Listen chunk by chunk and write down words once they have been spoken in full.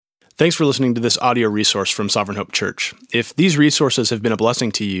Thanks for listening to this audio resource from Sovereign Hope Church. If these resources have been a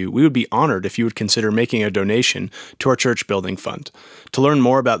blessing to you, we would be honored if you would consider making a donation to our church building fund. To learn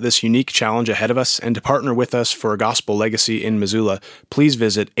more about this unique challenge ahead of us and to partner with us for a gospel legacy in Missoula, please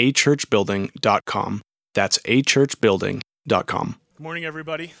visit achurchbuilding.com. That's achurchbuilding.com. Good morning,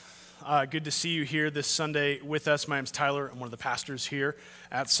 everybody. Good to see you here this Sunday with us. My name's Tyler. I'm one of the pastors here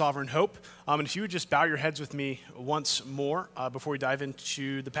at Sovereign Hope. And if you would just bow your heads with me once more before we dive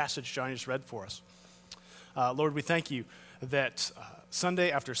into the passage Johnny just read for us. Lord, we thank you that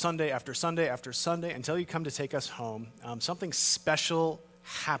Sunday after Sunday after Sunday after Sunday, until you come to take us home, something special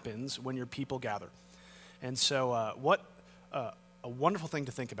happens when your people gather. And so what a wonderful thing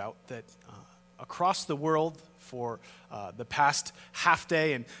to think about that across the world for the past half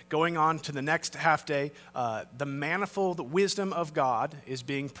day and going on to the next half day, the manifold wisdom of God is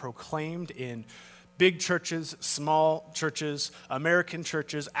being proclaimed in big churches, small churches, American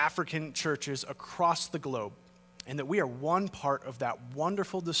churches, African churches across the globe. And that we are one part of that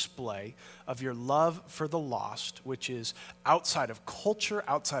wonderful display of your love for the lost, which is outside of culture,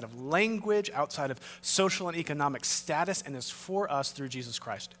 outside of language, outside of social and economic status, and is for us through Jesus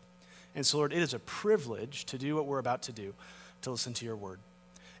Christ. And so, Lord, it is a privilege to do what we're about to do, to listen to your word.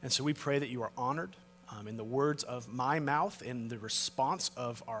 And so we pray that you are honored in the words of my mouth, in the response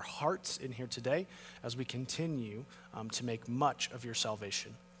of our hearts in here today, as we continue to make much of your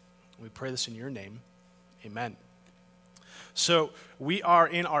salvation. We pray this in your name. Amen. So we are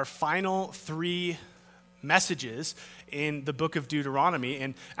in our final three messages in the book of Deuteronomy.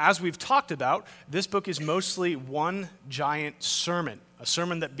 And as we've talked about, this book is mostly one giant sermon. A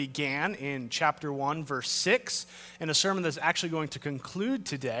sermon that began in chapter 1, verse 6, and a sermon that's actually going to conclude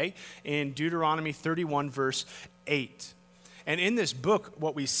today in Deuteronomy 31, verse 8. And in this book,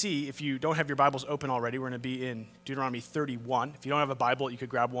 what we see, if you don't have your Bibles open already, we're going to be in Deuteronomy 31. If you don't have a Bible, you could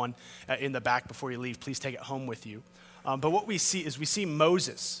grab one in the back before you leave. Please take it home with you. But what we see is we see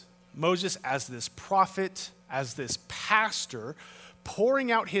Moses as this prophet, as this pastor,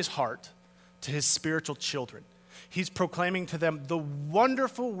 pouring out his heart to his spiritual children. He's proclaiming to them the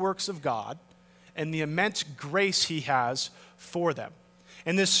wonderful works of God and the immense grace he has for them.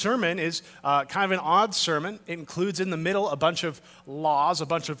 And this sermon is kind of an odd sermon. It includes in the middle a bunch of laws, a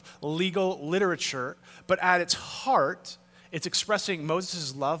bunch of legal literature, but at its heart, it's expressing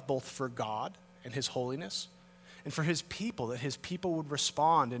Moses' love both for God and his holiness and for his people, that his people would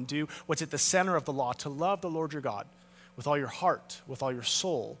respond and do what's at the center of the law, to love the Lord your God with all your heart, with all your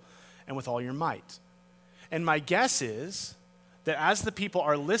soul, and with all your might. And my guess is that as the people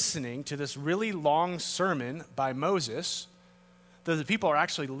are listening to this really long sermon by Moses, that the people are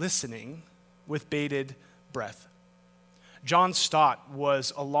actually listening with bated breath. John Stott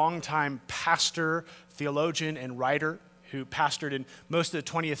was a longtime pastor, theologian, and writer who pastored in most of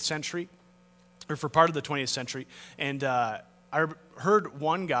the 20th century, or for part of the 20th century. And I heard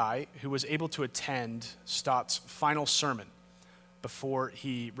one guy who was able to attend Stott's final sermon before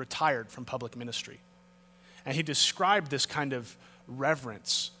he retired from public ministry. And he described this kind of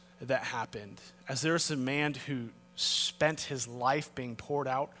reverence that happened as there was a man who spent his life being poured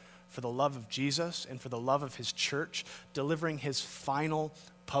out for the love of Jesus and for the love of his church, delivering his final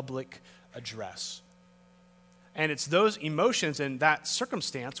public address. And it's those emotions and that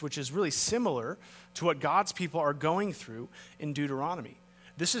circumstance which is really similar to what God's people are going through in Deuteronomy.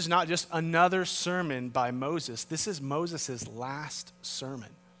 This is not just another sermon by Moses. This is Moses' last sermon.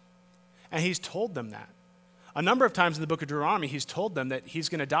 And he's told them that. A number of times in the book of Deuteronomy, he's told them that he's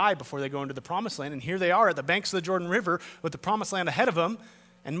going to die before they go into the promised land. And here they are at the banks of the Jordan River with the promised land ahead of them.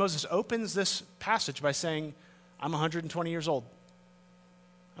 And Moses opens this passage by saying, I'm 120 years old.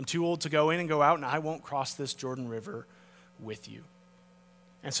 I'm too old to go in and go out, and I won't cross this Jordan River with you.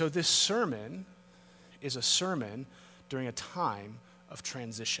 And so this sermon is a sermon during a time of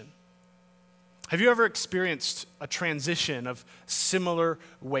transition. Have you ever experienced a transition of similar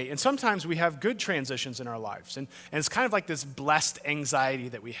weight? And sometimes we have good transitions in our lives. And it's kind of like this blessed anxiety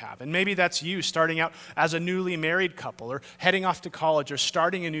that we have. And maybe that's you starting out as a newly married couple or heading off to college or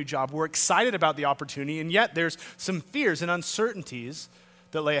starting a new job. We're excited about the opportunity, and yet there's some fears and uncertainties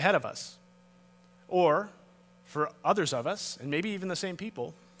that lay ahead of us. Or for others of us, and maybe even the same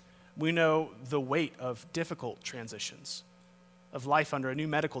people, we know the weight of difficult transitions, of life under a new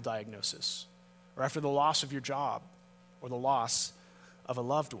medical diagnosis, or after the loss of your job, or the loss of a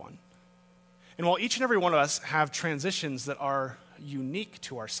loved one. And while each and every one of us have transitions that are unique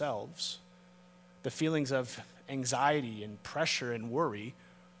to ourselves, the feelings of anxiety and pressure and worry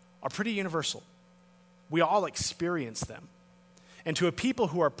are pretty universal. We all experience them. And to a people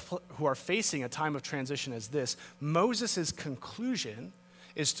who are facing a time of transition as this, Moses' conclusion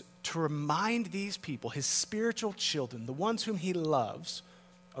is to remind these people, his spiritual children, the ones whom he loves,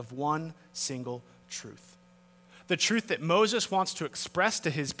 of one single truth. The truth that Moses wants to express to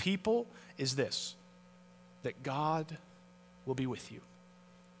his people is this: that God will be with you.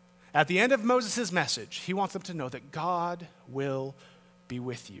 At the end of Moses' message, he wants them to know that God will be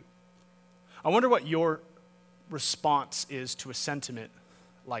with you. I wonder what your response is to a sentiment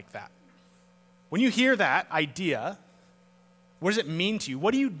like that. When you hear that idea, what does it mean to you?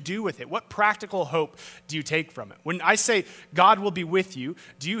 What do you do with it? What practical hope do you take from it? When I say God will be with you,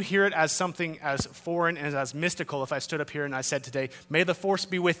 do you hear it as something as foreign and as mystical if I stood up here and I said today, may the force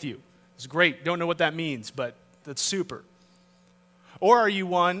be with you? It's great. Don't know what that means, but that's super. Or are you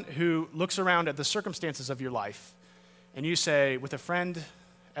one who looks around at the circumstances of your life and you say, with a friend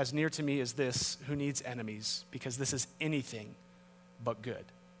as near to me as this, who needs enemies, because this is anything but good?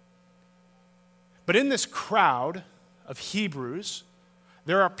 But in this crowd of Hebrews,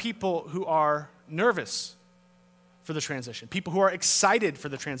 there are people who are nervous for the transition, people who are excited for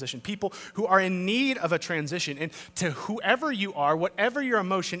the transition, people who are in need of a transition. And to whoever you are, whatever your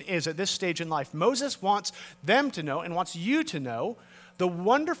emotion is at this stage in life, Moses wants them to know and wants you to know the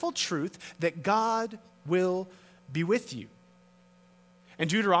wonderful truth that God will be with you. And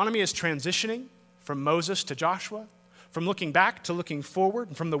Deuteronomy is transitioning from Moses to Joshua, from looking back to looking forward,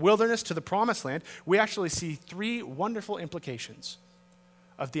 and from the wilderness to the promised land. We actually see three wonderful implications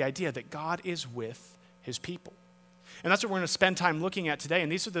of the idea that God is with his people. And that's what we're going to spend time looking at today.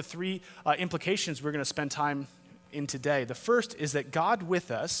 And these are the three implications we're going to spend time in today. The first is that God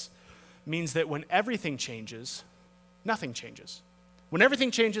with us means that when everything changes, nothing changes. When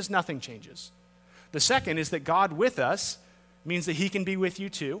everything changes, nothing changes. The second is that God with us means that he can be with you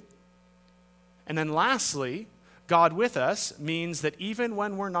too. And then lastly, God with us means that even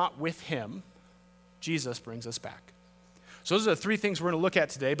when we're not with him, Jesus brings us back. So those are the three things we're going to look at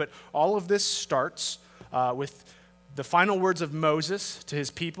today, but all of this starts with the final words of Moses to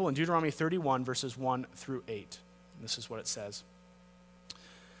his people in Deuteronomy 31, verses 1 through 8. And this is what it says.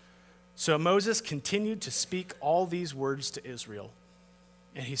 So Moses continued to speak all these words to Israel,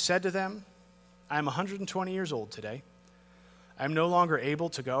 and he said to them, I am 120 years old today. I am no longer able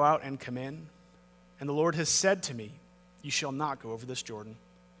to go out and come in. And the Lord has said to me, you shall not go over this Jordan.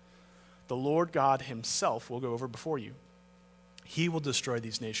 The Lord God himself will go over before you. He will destroy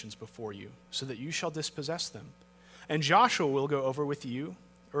these nations before you, so that you shall dispossess them. And Joshua will go over with you,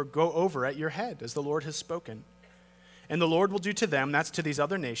 or go over at your head, as the Lord has spoken. And the Lord will do to them, that's to these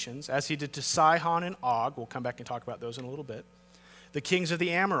other nations, as he did to Sihon and Og, we'll come back and talk about those in a little bit, the kings of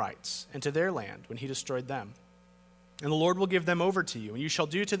the Amorites, and to their land, when he destroyed them. And the Lord will give them over to you, and you shall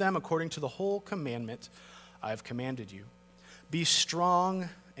do to them according to the whole commandment I have commanded you. Be strong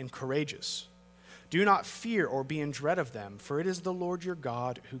and courageous. Do not fear or be in dread of them, for it is the Lord your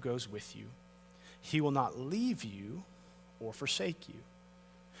God who goes with you. He will not leave you or forsake you.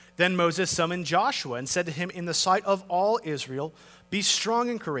 Then Moses summoned Joshua and said to him in the sight of all Israel, be strong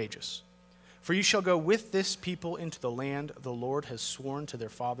and courageous, for you shall go with this people into the land the Lord has sworn to their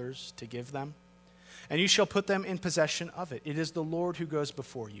fathers to give them. And you shall put them in possession of it. It is the Lord who goes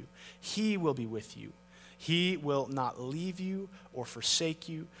before you. He will be with you. He will not leave you or forsake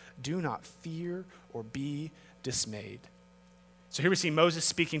you. Do not fear or be dismayed. So here we see Moses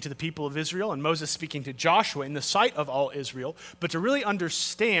speaking to the people of Israel and Moses speaking to Joshua in the sight of all Israel. But to really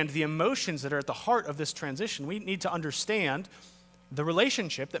understand the emotions that are at the heart of this transition, we need to understand the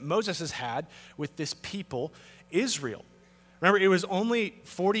relationship that Moses has had with this people, Israel. Remember, it was only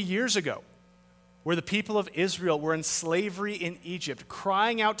 40 years ago where the people of Israel were in slavery in Egypt,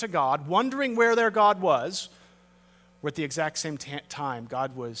 crying out to God, wondering where their God was, where at the exact same time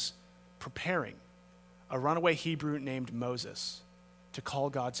God was preparing a runaway Hebrew named Moses to call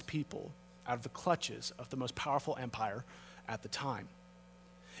God's people out of the clutches of the most powerful empire at the time.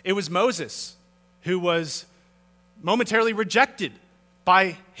 It was Moses who was momentarily rejected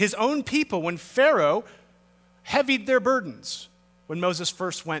by his own people when Pharaoh heavied their burdens when Moses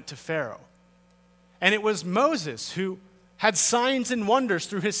first went to Pharaoh. And it was Moses who had signs and wonders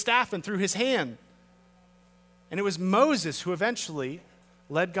through his staff and through his hand. And it was Moses who eventually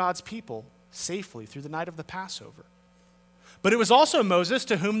led God's people safely through the night of the Passover. But it was also Moses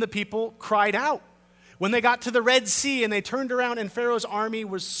to whom the people cried out when they got to the Red Sea and they turned around and Pharaoh's army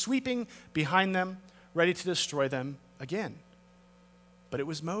was sweeping behind them, ready to destroy them again. But it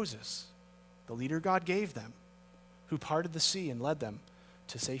was Moses, the leader God gave them, who parted the sea and led them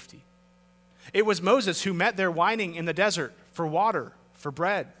to safety. It was Moses who met their whining in the desert for water, for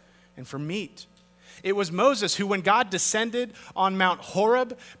bread, and for meat. It was Moses who, when God descended on Mount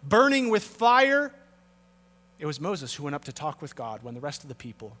Horeb, burning with fire, It was Moses who went up to talk with God when the rest of the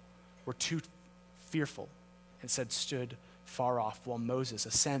people were too fearful and stood far off while Moses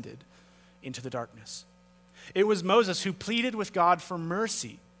ascended into the darkness. It was Moses who pleaded with God for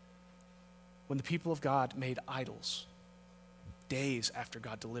mercy when the people of God made idols days after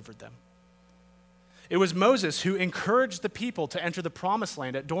God delivered them. It was Moses who encouraged the people to enter the promised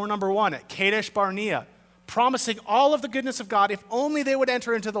land at door number 1 at Kadesh Barnea, promising all of the goodness of God if only they would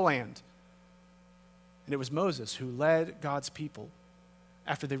enter into the land. And it was Moses who led God's people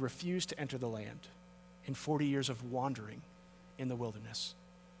after they refused to enter the land in 40 years of wandering in the wilderness.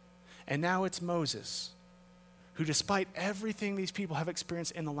 And now it's Moses who, despite everything these people have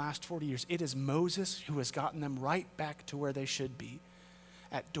experienced in the last 40 years, it is Moses who has gotten them right back to where they should be,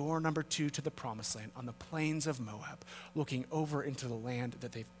 at door number 2 to the promised land, on the plains of Moab, looking over into the land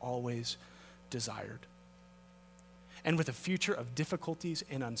that they've always desired. And with a future of difficulties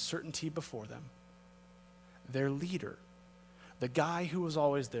and uncertainty before them, their leader, the guy who was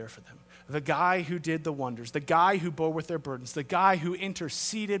always there for them, the guy who did the wonders, the guy who bore with their burdens, the guy who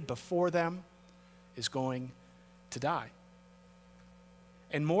interceded before them, is going to die.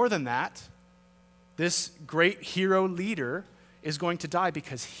 And more than that, this great hero leader is going to die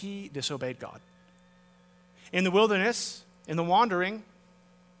because he disobeyed God. In the wilderness, in the wandering,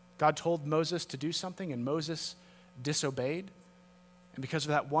 God told Moses to do something, and Moses disobeyed. And because of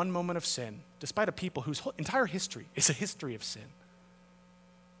that one moment of sin, despite a people whose whole entire history is a history of sin,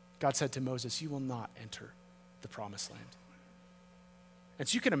 God said to Moses, "You will not enter the promised land." And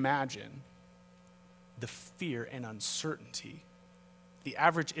so you can imagine the fear and uncertainty the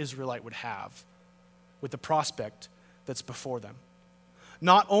average Israelite would have with the prospect that's before them.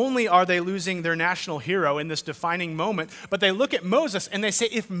 Not only are they losing their national hero in this defining moment, but they look at Moses and they say,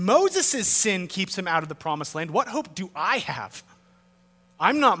 if Moses' sin keeps him out of the promised land, what hope do I have?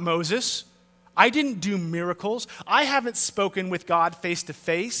 I'm not Moses. I didn't do miracles. I haven't spoken with God face to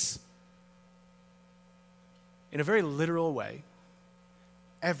face. In a very literal way,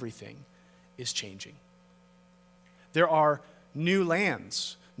 everything is changing. There are new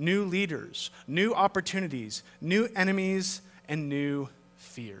lands, new leaders, new opportunities, new enemies, and new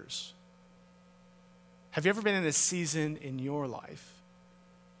fears. Have you ever been in a season in your life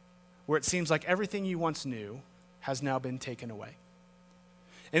where it seems like everything you once knew has now been taken away?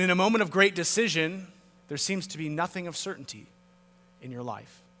 And in a moment of great decision, there seems to be nothing of certainty in your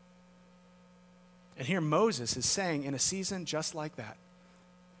life. And here Moses is saying, in a season just like that,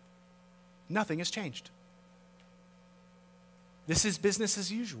 nothing has changed. This is business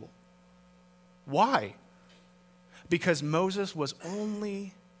as usual. Why? Because Moses was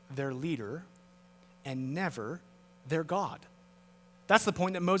only their leader and never their God. That's the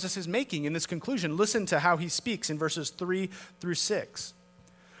point that Moses is making in this conclusion. Listen to how he speaks in verses 3 through 6.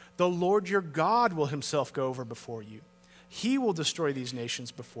 The Lord your God will himself go over before you. He will destroy these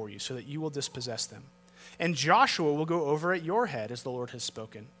nations before you so that you will dispossess them. And Joshua will go over at your head as the Lord has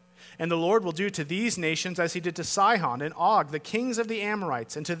spoken. And the Lord will do to these nations as he did to Sihon and Og, the kings of the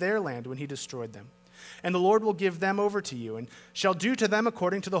Amorites, and to their land when he destroyed them. And the Lord will give them over to you, and shall do to them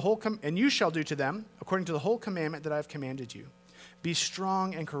according to the whole and you shall do to them according to the whole commandment that I have commanded you. Be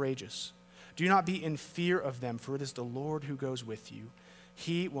strong and courageous. Do not be in fear of them, for it is the Lord who goes with you.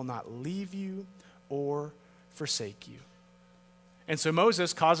 He will not leave you or forsake you. And so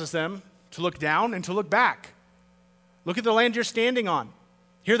Moses causes them to look down and to look back. Look at the land you're standing on.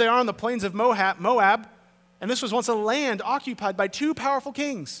 Here they are on the plains of Moab, and this was once a land occupied by two powerful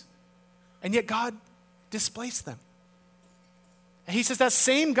kings. And yet God displaced them. And he says that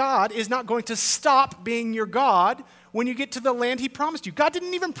same God is not going to stop being your God when you get to the land he promised you. God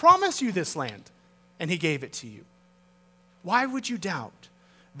didn't even promise you this land, and he gave it to you. Why would you doubt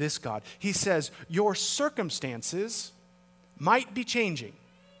this God? He says, your circumstances might be changing,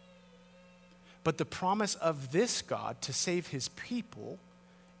 but the promise of this God to save his people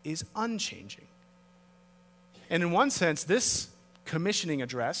is unchanging. And in one sense, this commissioning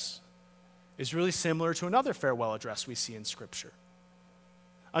address is really similar to another farewell address we see in Scripture.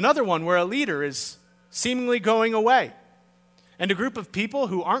 Another one where a leader is seemingly going away, and a group of people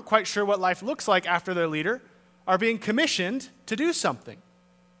who aren't quite sure what life looks like after their leader are being commissioned to do something.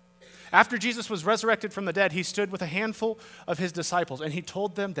 After Jesus was resurrected from the dead, he stood with a handful of his disciples, and he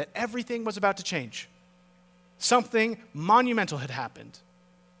told them that everything was about to change. Something monumental had happened,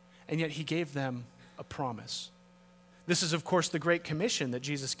 and yet he gave them a promise. This is, of course, the Great Commission that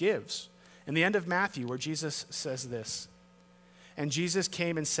Jesus gives in the end of Matthew, where Jesus says this, and Jesus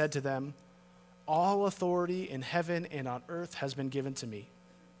came and said to them, all authority in heaven and on earth has been given to me.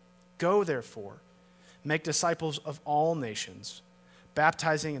 Go, therefore, make disciples of all nations,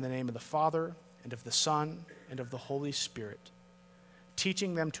 baptizing in the name of the Father and of the Son and of the Holy Spirit,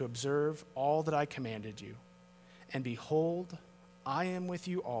 teaching them to observe all that I commanded you. And behold, I am with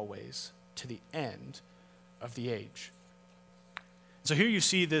you always to the end of the age. So here you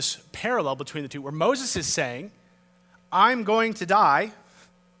see this parallel between the two, where Moses is saying, I'm going to die,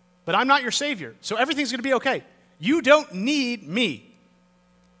 but I'm not your Savior, so everything's going to be okay. You don't need me.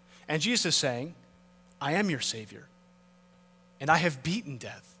 And Jesus is saying, I am your Savior, and I have beaten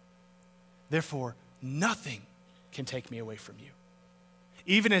death. Therefore, nothing can take me away from you.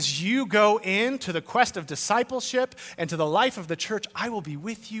 Even as you go into the quest of discipleship and to the life of the church, I will be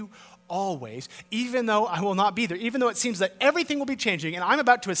with you always, even though I will not be there, even though it seems that everything will be changing and I'm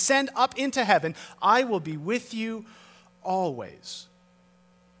about to ascend up into heaven, I will be with you always.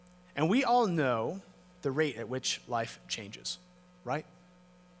 And we all know the rate at which life changes, right?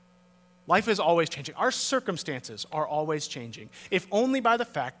 Life is always changing. Our circumstances are always changing, if only by the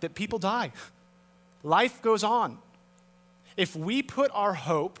fact that people die. Life goes on. If we put our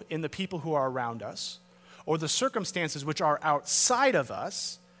hope in the people who are around us or the circumstances which are outside of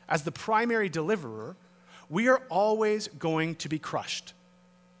us as the primary deliverer, we are always going to be crushed.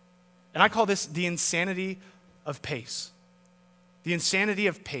 And I call this the insanity of pace. The insanity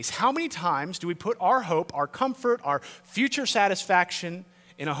of pace. How many times do we put our hope, our comfort, our future satisfaction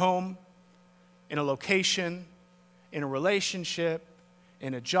in a home, in a location, in a relationship,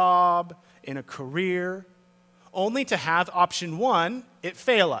 in a job, in a career, only to have option one, it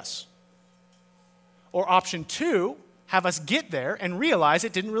fail us. Or option two, have us get there and realize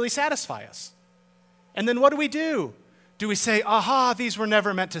it didn't really satisfy us. And then what do? Do we say, aha, these were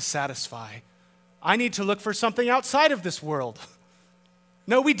never meant to satisfy. I need to look for something outside of this world.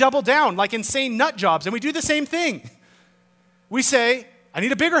 No, we double down like insane nut jobs, and we do the same thing. We say, I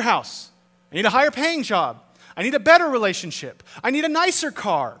need a bigger house. I need a higher paying job. I need a better relationship. I need a nicer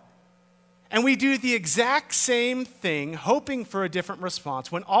car. And we do the exact same thing, hoping for a different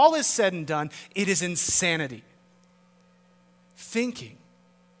response. When all is said and done, it is insanity. Thinking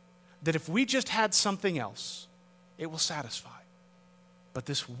that if we just had something else, it will satisfy. But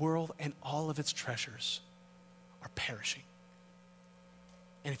this world and all of its treasures are perishing.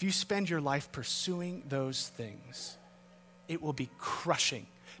 And if you spend your life pursuing those things, it will be crushing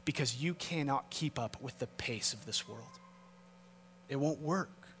because you cannot keep up with the pace of this world. It won't work.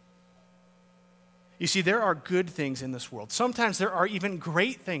 You see, there are good things in this world. Sometimes there are even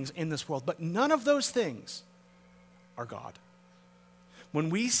great things in this world, but none of those things are God. When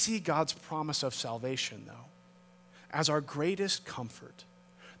we see God's promise of salvation, though, as our greatest comfort,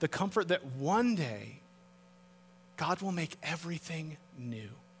 the comfort that one day God will make everything new.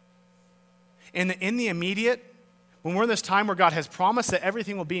 In the immediate, when we're in this time where God has promised that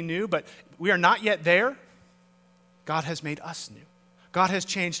everything will be new, but we are not yet there, God has made us new. God has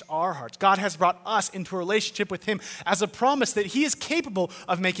changed our hearts. God has brought us into a relationship with Him as a promise that He is capable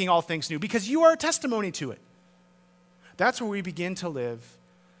of making all things new because you are a testimony to it. That's where we begin to live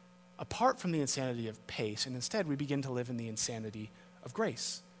apart from the insanity of pace, and instead we begin to live in the insanity of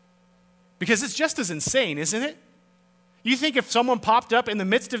grace. Because it's just as insane, isn't it? You think if someone popped up in the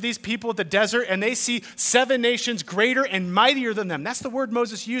midst of these people at the desert and they see 7 nations greater and mightier than them, that's the word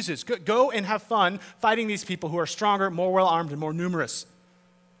Moses uses. Go and have fun fighting these people who are stronger, more well-armed, and more numerous.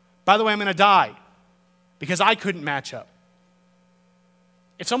 By the way, I'm going to die because I couldn't match up.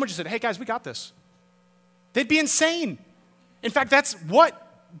 If someone just said, hey guys, we got this, they'd be insane. In fact, that's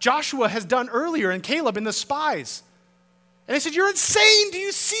what Joshua has done earlier and Caleb and the spies. And they said, you're insane. Do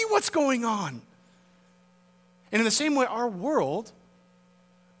you see what's going on? And in the same way, our world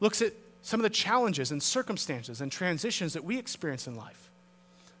looks at some of the challenges and circumstances and transitions that we experience in life.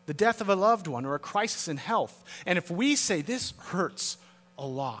 The death of a loved one or a crisis in health. And if we say, this hurts a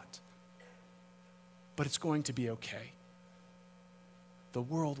lot, but it's going to be okay, the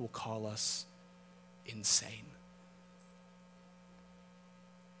world will call us insane.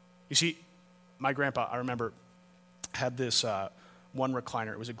 You see, my grandpa, I remember, had this one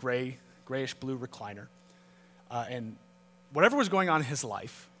recliner. It was a grayish blue recliner. And whatever was going on in his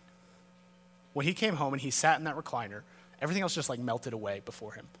life, when he came home and he sat in that recliner, everything else just like melted away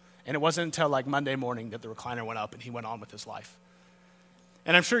before him. And it wasn't until like Monday morning that the recliner went up and he went on with his life.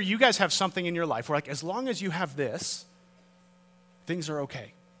 And I'm sure you guys have something in your life where like as long as you have this, things are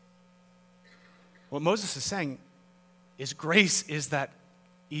okay. What Moses is saying is grace is that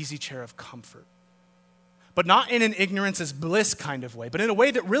easy chair of comfort. But not in an ignorance is bliss kind of way, but in a way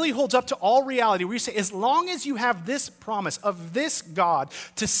that really holds up to all reality, where you say, as long as you have this promise of this God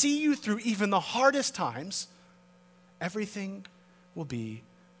to see you through even the hardest times, everything will be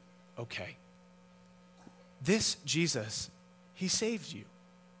okay. This Jesus, He saved you.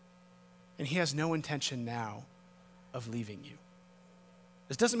 and he has no intention now of leaving you.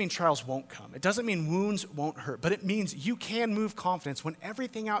 This doesn't mean trials won't come. It doesn't mean wounds won't hurt, but it means you can move confidence when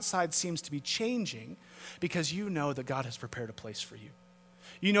everything outside seems to be changing because you know that God has prepared a place for you.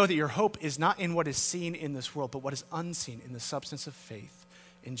 You know that your hope is not in what is seen in this world, but what is unseen in the substance of faith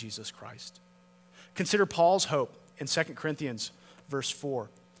in Jesus Christ. Consider Paul's hope in 2 Corinthians verse 4,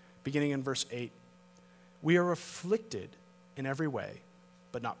 beginning in verse 8. We are afflicted in every way,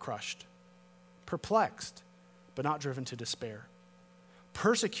 but not crushed. Perplexed, but not driven to despair.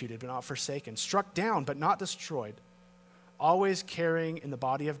 Persecuted, but not forsaken. Struck down, but not destroyed. Always carrying in the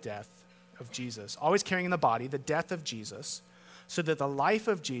body of death of Jesus. Always carrying in the body the death of Jesus, so that the life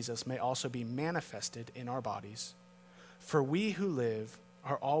of Jesus may also be manifested in our bodies. For we who live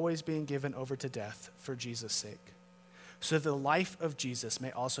are always being given over to death for Jesus' sake, so that the life of Jesus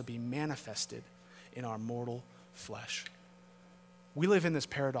may also be manifested in our mortal flesh. We live in this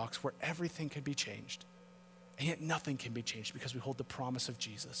paradox where everything could be changed, and yet nothing can be changed because we hold the promise of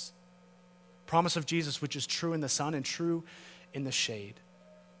Jesus. Promise of Jesus, which is true in the sun and true in the shade.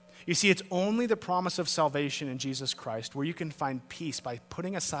 You see, it's only the promise of salvation in Jesus Christ where you can find peace by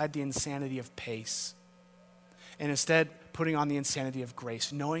putting aside the insanity of pace and instead putting on the insanity of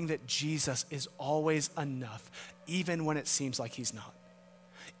grace, knowing that Jesus is always enough, even when it seems like he's not.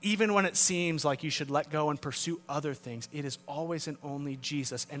 Even when it seems like you should let go and pursue other things, it is always and only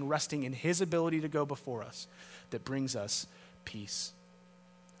Jesus and resting in his ability to go before us that brings us peace.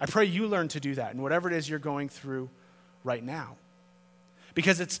 I pray you learn to do that in whatever it is you're going through right now.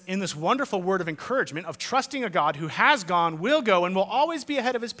 Because it's in this wonderful word of encouragement of trusting a God who has gone, will go, and will always be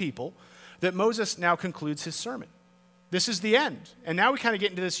ahead of his people that Moses now concludes his sermon. This is the end. And now we kind of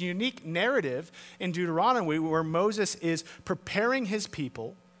get into this unique narrative in Deuteronomy where Moses is preparing his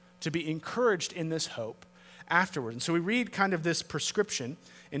people to be encouraged in this hope afterward. And so we read kind of this prescription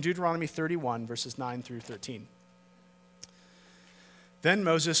in Deuteronomy 31, verses 9 through 13. Then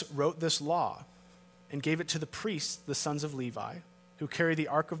Moses wrote this law and gave it to the priests, the sons of Levi, who carry the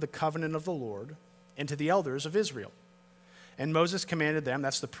ark of the covenant of the Lord, and to the elders of Israel. And Moses commanded them,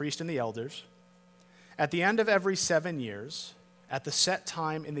 that's the priest and the elders, at the end of every 7 years, at the set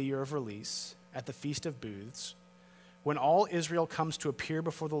time in the year of release, at the Feast of Booths, when all Israel comes to appear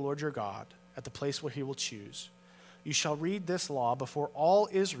before the Lord your God, at the place where he will choose, you shall read this law before all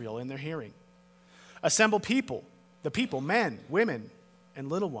Israel in their hearing. Assemble people, the people, men, women, and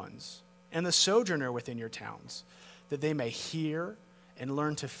little ones, and the sojourner within your towns, that they may hear and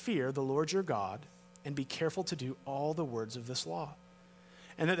learn to fear the Lord your God, and be careful to do all the words of this law.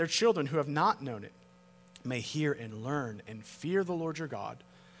 And that their children who have not known it may hear and learn and fear the Lord your God,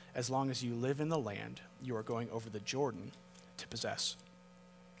 as long as you live in the land you are going over the Jordan to possess.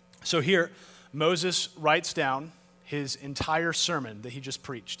 So here, Moses writes down his entire sermon that he just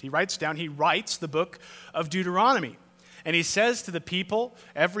preached. He writes the book of Deuteronomy. And he says to the people,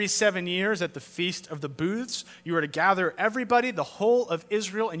 every 7 years at the Feast of the Booths, you are to gather everybody, the whole of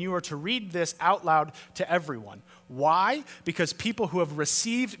Israel, and you are to read this out loud to everyone. Why? Because people who have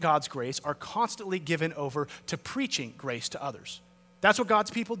received God's grace are constantly given over to preaching grace to others. That's what God's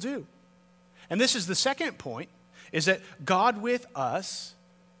people do. And this is the second point, is that God with us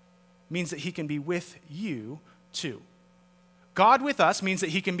means that he can be with you too. God with us means that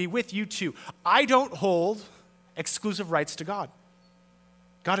he can be with you too. I don't hold exclusive rights to God.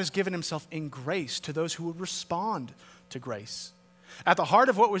 God has given himself in grace to those who would respond to grace. At the heart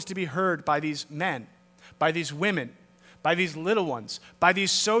of what was to be heard by these men, by these women, by these little ones, by these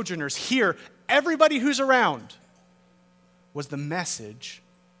sojourners here, everybody who's around, was the message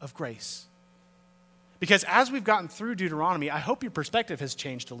of grace. Because as we've gotten through Deuteronomy, I hope your perspective has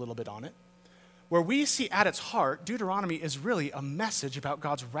changed a little bit on it. Where we see at its heart, Deuteronomy is really a message about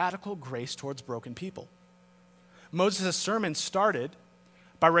God's radical grace towards broken people. Moses' sermon started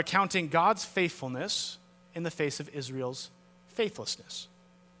by recounting God's faithfulness in the face of Israel's faithlessness.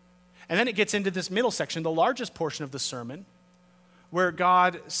 And then it gets into this middle section, the largest portion of the sermon, where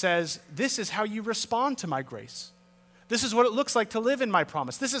God says, this is how you respond to my grace. This is what it looks like to live in my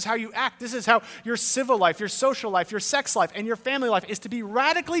promise. This is how you act. This is how your civil life, your social life, your sex life, and your family life is to be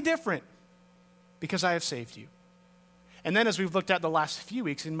radically different because I have saved you. And then as we've looked at the last few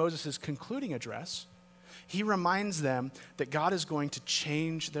weeks in Moses' concluding address, he reminds them that God is going to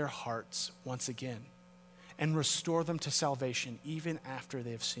change their hearts once again and restore them to salvation even after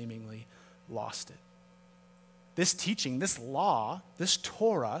they have seemingly lost it. This teaching, this law, this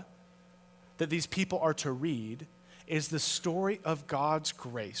Torah that these people are to read is the story of God's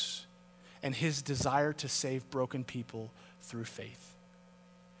grace and his desire to save broken people through faith.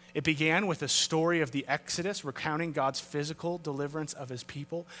 It began with a story of the Exodus, recounting God's physical deliverance of his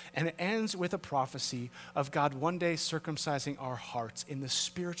people, and it ends with a prophecy of God one day circumcising our hearts in the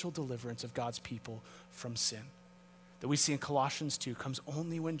spiritual deliverance of God's people from sin. That we see in Colossians 2 comes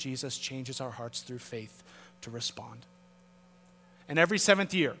only when Jesus changes our hearts through faith to respond. And every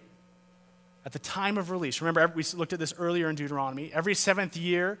seventh year, at the time of release, remember we looked at this earlier in Deuteronomy, every seventh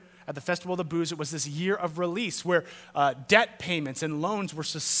year at the Festival of the Booths, it was this year of release where debt payments and loans were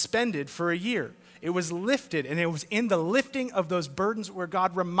suspended for a year. It was lifted, and it was in the lifting of those burdens where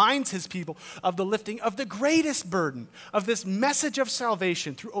God reminds his people of the lifting of the greatest burden, of this message of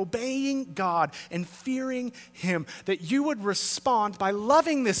salvation through obeying God and fearing him, that you would respond by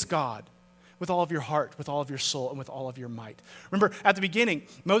loving this God with all of your heart, with all of your soul, and with all of your might. Remember, at the beginning,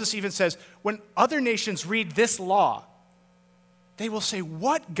 Moses even says, when other nations read this law, they will say,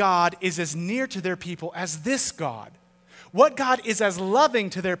 what God is as near to their people as this God? What God is as loving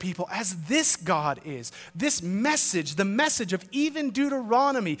to their people as this God is? This message, the message of even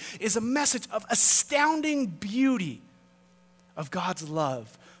Deuteronomy, is a message of astounding beauty of God's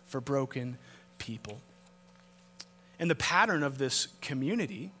love for broken people. And the pattern of this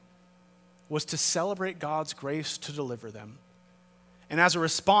community was to celebrate God's grace to deliver them. And as a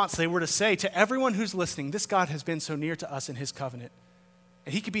response, they were to say to everyone who's listening, this God has been so near to us in his covenant,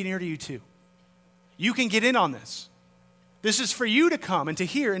 and he could be near to you too. You can get in on this. This is for you to come and to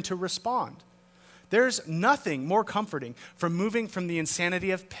hear and to respond. There's nothing more comforting from moving from the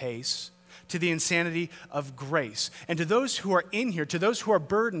insanity of pace to the insanity of grace. And to those who are in here, to those who are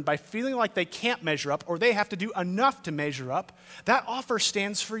burdened by feeling like they can't measure up or they have to do enough to measure up, that offer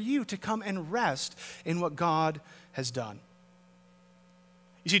stands for you to come and rest in what God has done.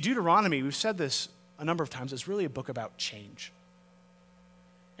 You see, Deuteronomy, we've said this a number of times, is really a book about change.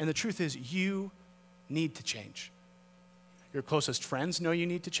 And the truth is, you need to change. Your closest friends know you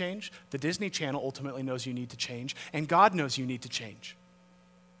need to change. The Disney Channel ultimately knows you need to change. And God knows you need to change.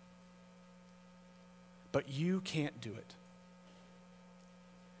 But you can't do it.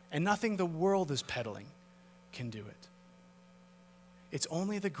 And nothing the world is peddling can do it. It's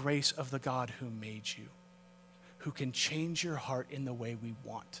only the grace of the God who made you, who can change your heart in the way we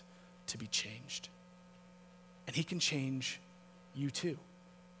want to be changed. And he can change you too.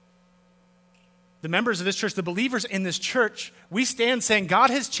 The members of this church, the believers in this church, we stand saying, God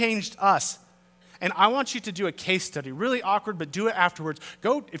has changed us. And I want you to do a case study, really awkward, but do it afterwards.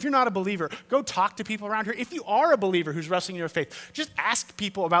 Go, if you're not a believer, go talk to people around here. If you are a believer who's wrestling in your faith, just ask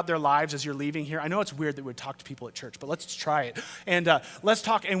people about their lives as you're leaving here. I know it's weird that we would talk to people at church, but let's try it. And let's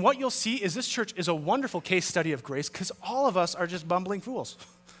talk. And what you'll see is this church is a wonderful case study of grace because all of us are just bumbling fools.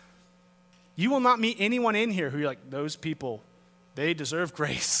 You will not meet anyone in here who you're like, those people, they deserve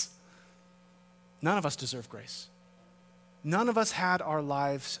grace. None of us deserve grace. None of us had our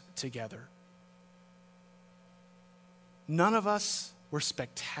lives together. None of us were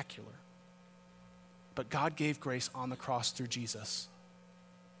spectacular. But God gave grace on the cross through Jesus.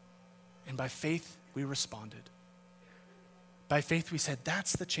 And by faith, we responded. By faith, we said,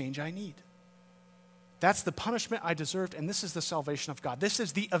 that's the change I need. That's the punishment I deserved, and this is the salvation of God. This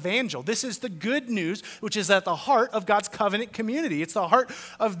is the evangel. This is the good news, which is at the heart of God's covenant community. It's the heart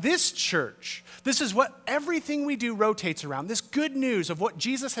of this church. This is what everything we do rotates around, this good news of what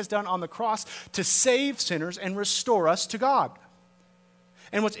Jesus has done on the cross to save sinners and restore us to God.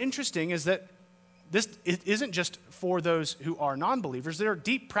 And what's interesting is that it isn't just for those who are non-believers. There are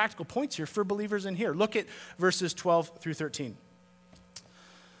deep practical points here for believers in here. Look at verses 12 through 13.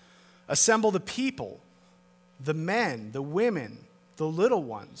 Assemble the people, the men, the women, the little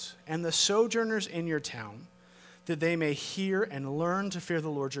ones, and the sojourners in your town, that they may hear and learn to fear the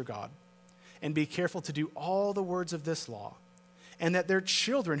Lord your God, and be careful to do all the words of this law, and that their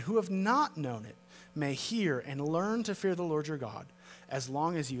children who have not known it may hear and learn to fear the Lord your God, as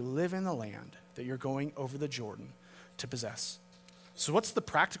long as you live in the land that you're going over the Jordan to possess. So what's the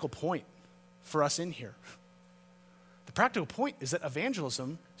practical point for us in here? The practical point is that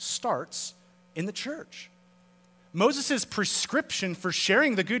evangelism starts in the church. Moses' prescription for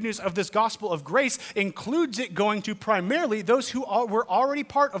sharing the good news of this gospel of grace includes it going to primarily those who were already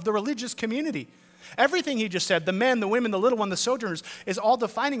part of the religious community. Everything he just said, the men, the women, the little one, the sojourners, is all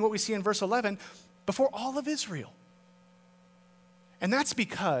defining what we see in verse 11 before all of Israel. And that's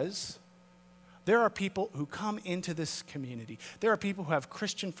because there are people who come into this community. There are people who have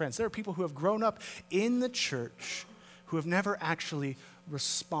Christian friends. There are people who have grown up in the church who have never actually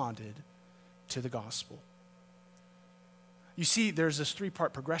responded to the gospel. You see, there's this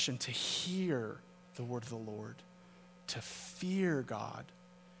three-part progression: to hear the word of the Lord, to fear God,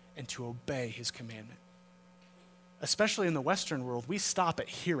 and to obey his commandment. especially in the Western world, we stop at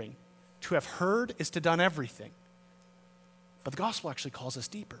hearing. To have heard is to done everything. But the gospel actually calls us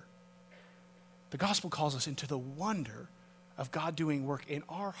deeper. The gospel calls us into the wonder of God doing work in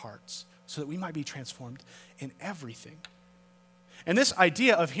our hearts so that we might be transformed in everything. And this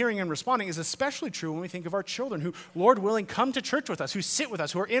idea of hearing and responding is especially true when we think of our children who, Lord willing, come to church with us, who sit with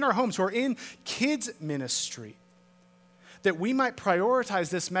us, who are in our homes, who are in kids ministry. That we might prioritize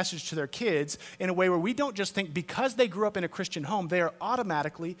this message to their kids in a way where we don't just think because they grew up in a Christian home, they are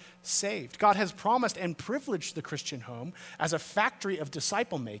automatically saved. God has promised and privileged the Christian home as a factory of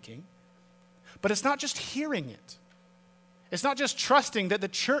disciple making, but it's not just hearing it. It's not just trusting that the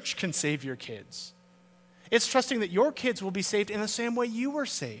church can save your kids. It's trusting that your kids will be saved in the same way you were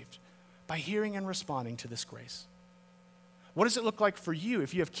saved, by hearing and responding to this grace. What does it look like for you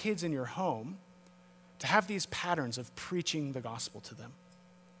if you have kids in your home to have these patterns of preaching the gospel to them?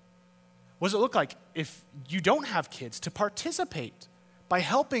 What does it look like if you don't have kids to participate by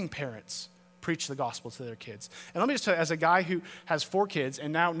helping parents preach the gospel to their kids? And let me just tell you, as a guy who has 4 kids,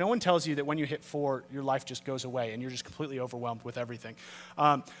 and now no one tells you that when you hit 4, your life just goes away and you're just completely overwhelmed with everything.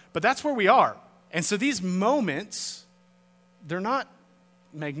 But that's where we are. And so these moments, they're not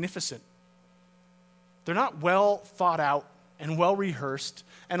magnificent. They're not well thought out and well rehearsed.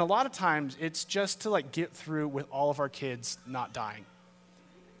 And a lot of times it's just to get through with all of our kids not dying.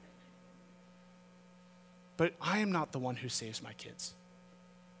 But I am not the one who saves my kids.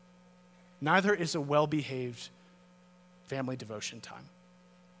 Neither is a well-behaved family devotion time.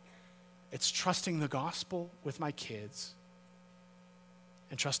 It's trusting the gospel with my kids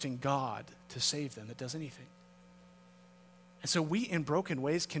and trusting God to save them that does anything. And so we, in broken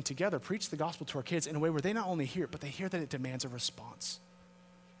ways, can together preach the gospel to our kids in a way where they not only hear it, but they hear that it demands a response,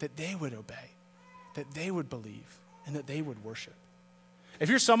 that they would obey, that they would believe, and that they would worship. If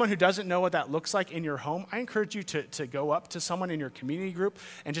you're someone who doesn't know what that looks like in your home, I encourage you to go up to someone in your community group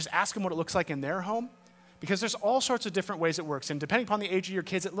and just ask them what it looks like in their home, because there's all sorts of different ways it works. And depending upon the age of your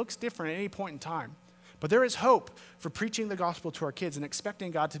kids, it looks different at any point in time. But there is hope for preaching the gospel to our kids and expecting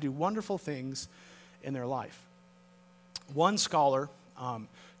God to do wonderful things in their life. One scholar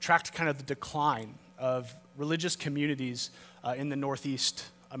tracked kind of the decline of religious communities in the Northeast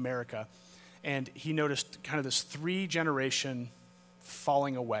America, and he noticed kind of this 3-generation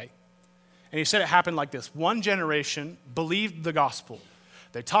falling away. And he said it happened like this. One generation believed the gospel.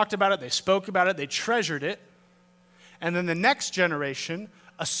 They talked about it, they spoke about it, they treasured it. And then the next generation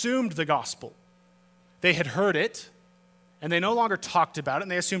assumed the gospel. They had heard it, and they no longer talked about it,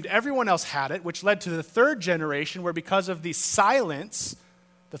 and they assumed everyone else had it, which led to the 3rd generation, where because of the silence,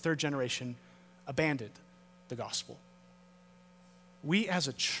 the 3rd generation abandoned the gospel. We as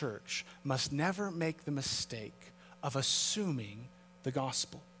a church must never make the mistake of assuming the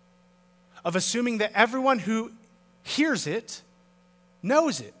gospel, of assuming that everyone who hears it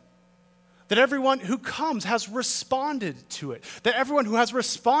knows it, that everyone who comes has responded to it, that everyone who has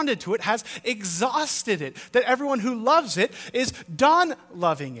responded to it has exhausted it, that everyone who loves it is done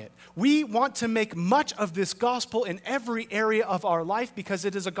loving it. We want to make much of this gospel in every area of our life because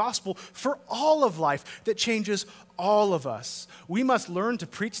it is a gospel for all of life that changes all of us. We must learn to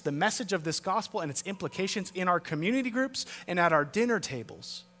preach the message of this gospel and its implications in our community groups and at our dinner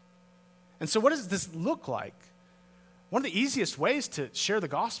tables. And so what does this look like? One of the easiest ways to share the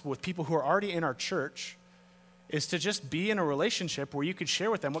gospel with people who are already in our church is to just be in a relationship where you could share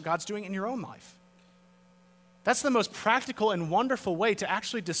with them what God's doing in your own life. That's the most practical and wonderful way to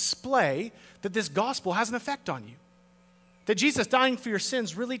actually display that this gospel has an effect on you. That Jesus dying for your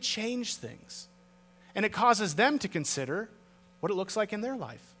sins really changed things. And it causes them to consider what it looks like in their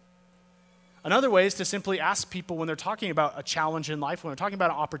life. Another way is to simply ask people when they're talking about a challenge in life, when they're talking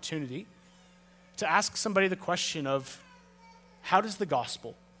about an opportunity, to ask somebody the question of, how does the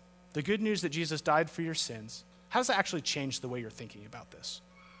gospel, the good news that Jesus died for your sins, how does that actually change the way you're thinking about this?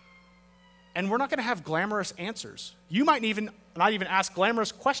 And we're not going to have glamorous answers. You might not even ask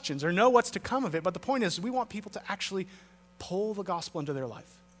glamorous questions or know what's to come of it, but the point is we want people to actually pull the gospel into their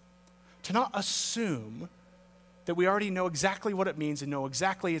life. To not assume that we already know exactly what it means and know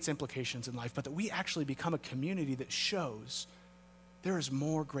exactly its implications in life, but that we actually become a community that shows there is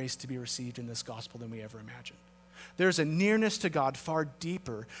more grace to be received in this gospel than we ever imagined. There's a nearness to God far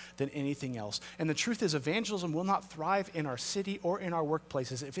deeper than anything else. And the truth is, evangelism will not thrive in our city or in our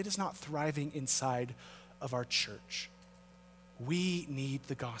workplaces if it is not thriving inside of our church. We need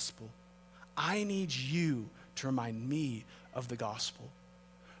the gospel. I need you to remind me of the gospel.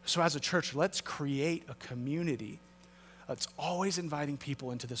 So as a church, let's create a community that's always inviting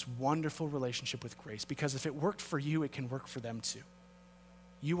people into this wonderful relationship with grace, because if it worked for you, it can work for them too.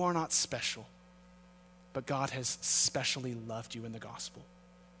 You are not special. but God has specially loved you in the gospel.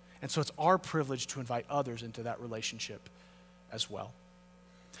 And so it's our privilege to invite others into that relationship as well.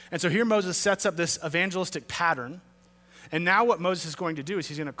 And so here Moses sets up this evangelistic pattern. And now what Moses is going to do is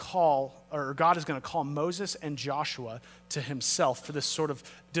God is going to call Moses and Joshua to himself for this sort of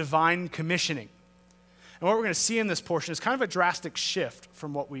divine commissioning. And what we're going to see in this portion is kind of a drastic shift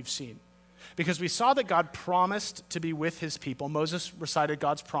from what we've seen. Because we saw that God promised to be with his people. Moses recited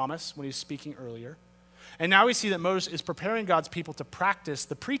God's promise when he was speaking earlier. And now we see that Moses is preparing God's people to practice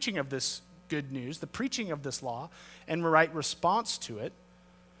the preaching of this good news, the preaching of this law, and right response to it.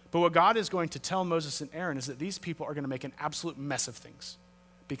 But what God is going to tell Moses and Aaron is that these people are going to make an absolute mess of things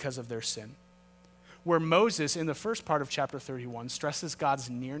because of their sin. Where Moses, in the first part of chapter 31, stresses God's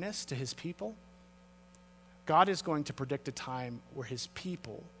nearness to his people, God is going to predict a time where his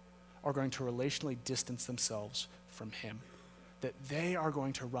people are going to relationally distance themselves from him, that they are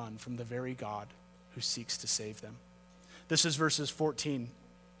going to run from the very God who seeks to save them. This is verses 14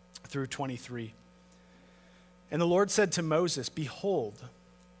 through 23. And the Lord said to Moses, "Behold,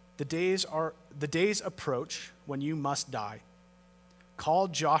 the days approach when you must die. Call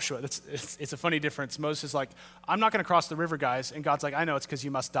Joshua." It's a funny difference. Moses is like, "I'm not going to cross the river, guys." And God's like, "I know, it's because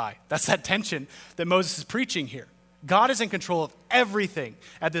you must die." That's that tension that Moses is preaching here. God is in control of everything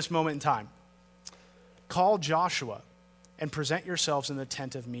at this moment in time. "Call Joshua and present yourselves in the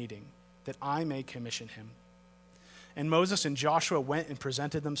tent of meeting, that I may commission him." And Moses and Joshua went and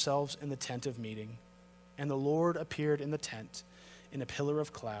presented themselves in the tent of meeting. And the Lord appeared in the tent in a pillar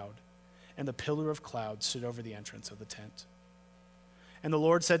of cloud, and the pillar of cloud stood over the entrance of the tent. And the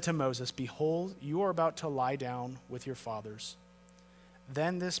Lord said to Moses, "Behold, you are about to lie down with your fathers.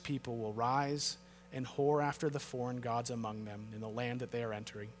 Then this people will rise and whore after the foreign gods among them in the land that they are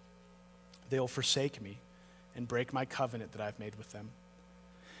entering. They will forsake me and break my covenant that I've made with them.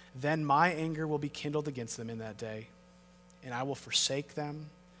 Then my anger will be kindled against them in that day, and I will forsake them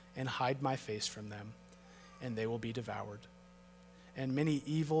and hide my face from them, and they will be devoured. And many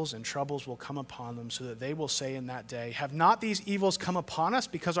evils and troubles will come upon them, so that they will say in that day, 'Have not these evils come upon us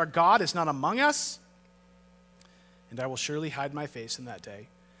because our God is not among us?' And I will surely hide my face in that day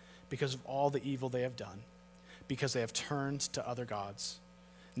because of all the evil they have done, because they have turned to other gods.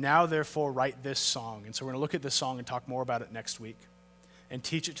 Now therefore write this song." And so we're going to look at this song and talk more about it next week. "And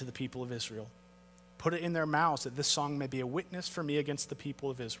teach it to the people of Israel. Put it in their mouths, that this song may be a witness for me against the people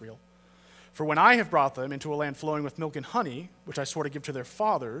of Israel. For when I have brought them into a land flowing with milk and honey, which I swore to give to their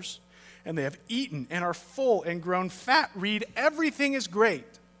fathers, and they have eaten and are full and grown fat," read, "everything is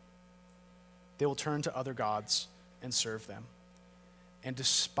great, they will turn to other gods and serve them, and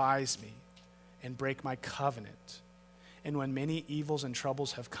despise me and break my covenant. And when many evils and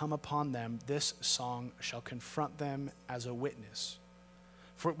troubles have come upon them, this song shall confront them as a witness,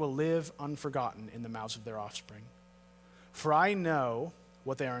 for it will live unforgotten in the mouths of their offspring. For I know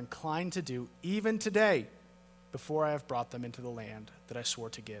what they are inclined to do even today, before I have brought them into the land that I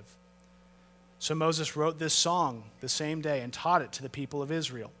swore to give." So Moses wrote this song the same day and taught it to the people of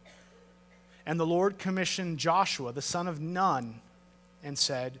Israel. And the Lord commissioned Joshua, the son of Nun, and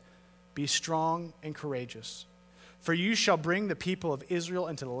said, "Be strong and courageous, for you shall bring the people of Israel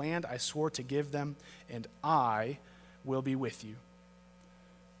into the land I swore to give them, and I will be with you."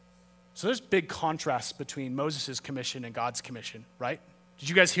 So there's big contrasts between Moses' commission and God's commission, right? Did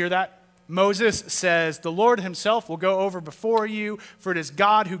you guys hear that? Moses says, "The Lord himself will go over before you, for it is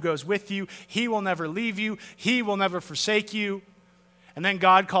God who goes with you. He will never leave you. He will never forsake you." And then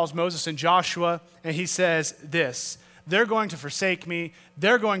God calls Moses and Joshua, and he says this, "They're going to forsake me.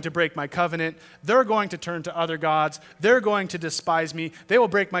 They're going to break my covenant. They're going to turn to other gods. They're going to despise me. They will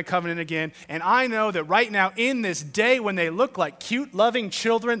break my covenant again. And I know that right now in this day when they look like cute, loving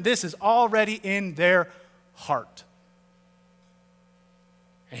children, this is already in their heart."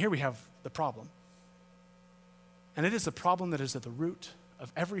 And here we have the problem. And it is the problem that is at the root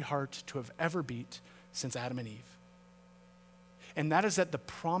of every heart to have ever beat since Adam and Eve. And that is that the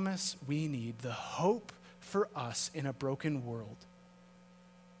promise we need, the hope for us in a broken world,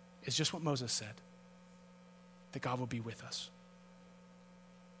 is just what Moses said, that God will be with us.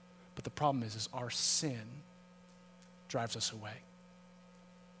 But the problem is our sin drives us away.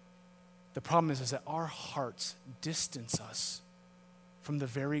 The problem is that our hearts distance us from the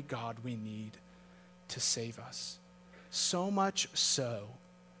very God we need to save us. So much so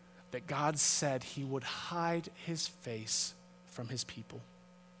that God said he would hide his face from his people.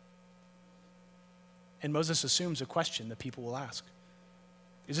 And Moses assumes a question that people will ask.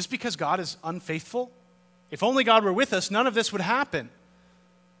 Is this because God is unfaithful? If only God were with us, none of this would happen.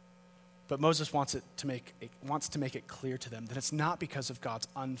 But Moses wants to make it clear to them that it's not because of God's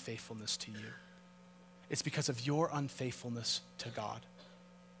unfaithfulness to you. it's because of your unfaithfulness to God.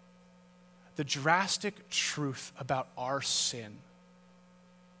 The drastic truth about our sin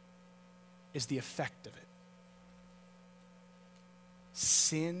is the effect of it.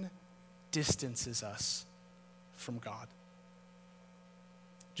 Sin distances us from God.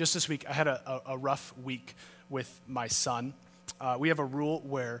 Just this week, I had a rough week with my son. We have a rule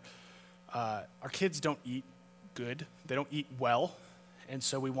where our kids don't eat good. They don't eat well. And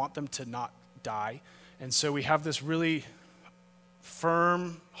so we want them to not die. And so we have this really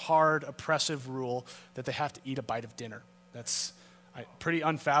firm, hard, oppressive rule that they have to eat a bite of dinner. That's pretty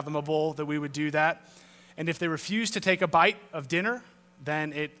unfathomable that we would do that. And if they refuse to take a bite of dinner,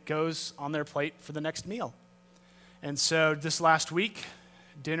 then it goes on their plate for the next meal. And so this last week,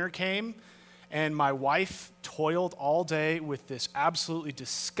 dinner came, and my wife toiled all day with this absolutely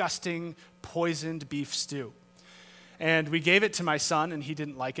disgusting, poisoned beef stew. And we gave it to my son, and he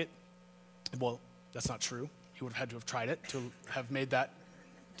didn't like it. Well, that's not true. He would have had to have tried it to have made that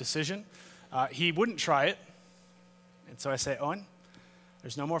decision. He wouldn't try it. And so I say, Owen,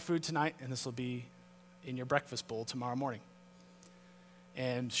 there's no more food tonight, and this will be in your breakfast bowl tomorrow morning.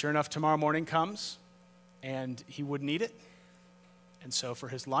 And sure enough, tomorrow morning comes, and he wouldn't eat it. And so for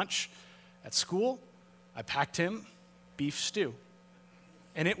his lunch at school, I packed him beef stew.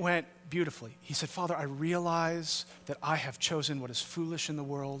 And it went beautifully. He said, Father, I realize that I have chosen what is foolish in the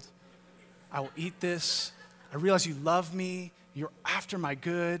world. I will eat this. I realize you love me. You're after my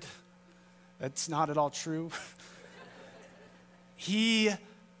good. That's not at all true. He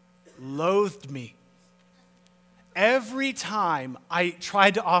loathed me. Every time I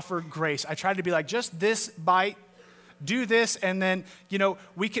tried to offer grace, I tried to be like, just this bite, do this, and then,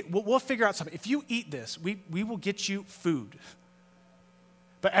 we'll figure out something. If you eat this, we will get you food.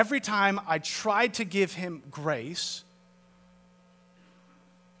 But every time I tried to give him grace,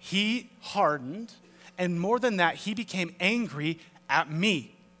 he hardened, and more than that, he became angry at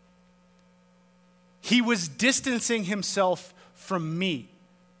me. He was distancing himself from me.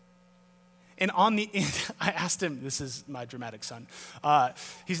 And I asked him, this is my dramatic son.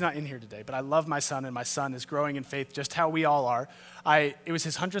 He's not in here today, but I love my son, and my son is growing in faith just how we all are. It was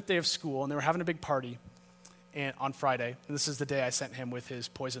his 100th day of school, and they were having a big party on Friday. And this is the day I sent him with his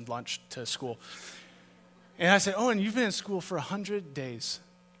poisoned lunch to school. And I said, Owen, you've been in school for 100 days.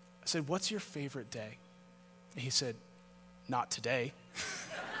 I said, what's your favorite day? And he said, not today.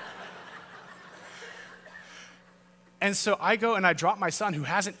 And so I go and I drop my son, who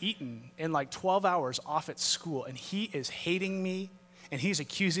hasn't eaten in like 12 hours, off at school, and he is hating me, and he's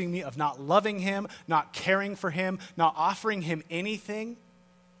accusing me of not loving him, not caring for him, not offering him anything.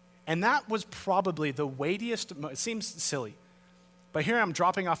 And that was probably the weightiest, it seems silly, but here I'm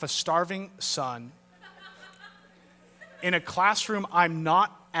dropping off a starving son in a classroom I'm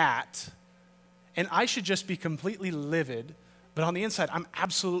not at, and I should just be completely livid, but on the inside, I'm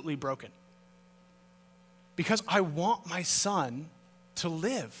absolutely broken. Because I want my son to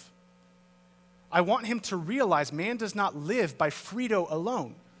live. I want him to realize man does not live by Frito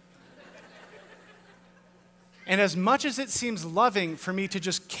alone. And as much as it seems loving for me to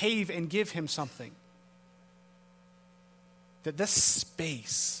just cave and give him something, that this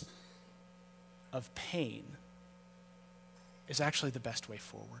space of pain is actually the best way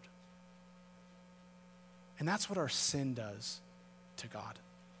forward. And that's what our sin does to God.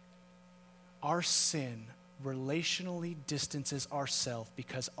 Our sin relationally distances ourselves,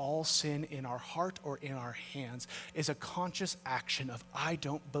 because all sin in our heart or in our hands is a conscious action of, I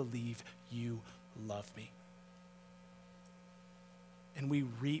don't believe you love me. And we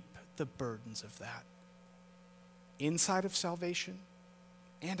reap the burdens of that inside of salvation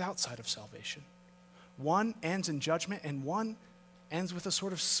and outside of salvation. One ends in judgment, and one ends with a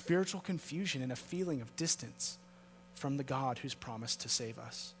sort of spiritual confusion and a feeling of distance from the God who's promised to save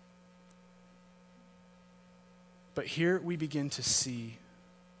us. But here we begin to see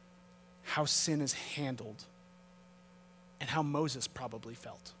how sin is handled and how Moses probably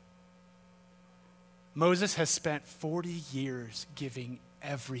felt. Moses has spent 40 years giving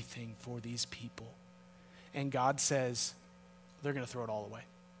everything for these people. And God says, they're going to throw it all away.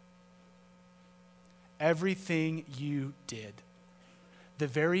 Everything you did, the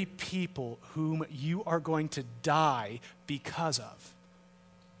very people whom you are going to die because of,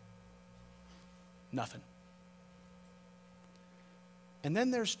 nothing. And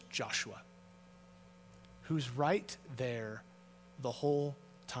then there's Joshua, who's right there the whole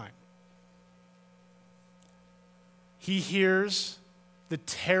time. He hears the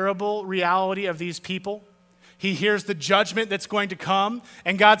terrible reality of these people. He hears the judgment that's going to come,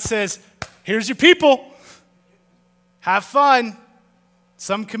 and God says, here's your people. Have fun.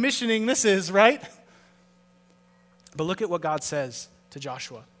 Some commissioning this is, right? But look at what God says to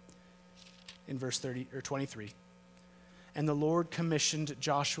Joshua in verse 30 or 23. And the Lord commissioned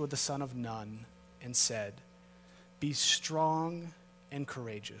Joshua the son of Nun and said, "Be strong and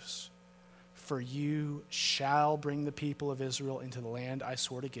courageous, for you shall bring the people of Israel into the land I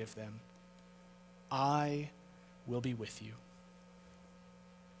swore to give them. I will be with you."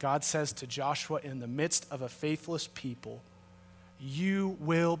 God says to Joshua, in the midst of a faithless people, you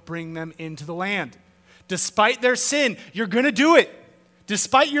will bring them into the land. Despite their sin, you're going to do it.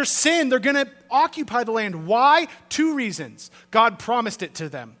 Despite your sin, they're going to occupy the land. Why? 2 reasons. God promised it to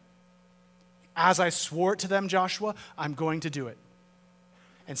them. As I swore it to them, Joshua, I'm going to do it.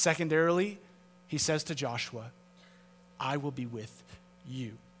 And secondarily, he says to Joshua, I will be with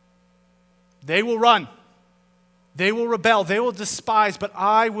you. They will run. They will rebel. They will despise, but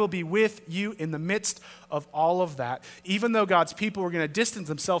I will be with you in the midst of all of that. Even though God's people were going to distance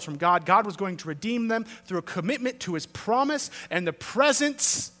themselves from God, God was going to redeem them through a commitment to his promise and the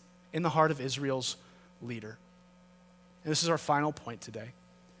presence in the heart of Israel's leader. And this is our final point today,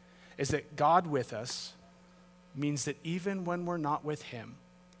 is that God with us means that even when we're not with him,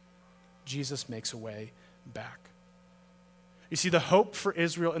 Jesus makes a way back. You see, the hope for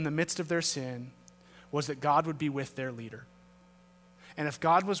Israel in the midst of their sin was that God would be with their leader. And if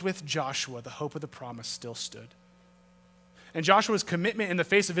God was with Joshua, the hope of the promise still stood. And Joshua's commitment in the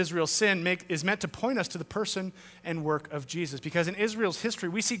face of Israel's sin is meant to point us to the person and work of Jesus. Because in Israel's history,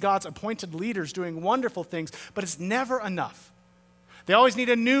 we see God's appointed leaders doing wonderful things, but it's never enough. They always need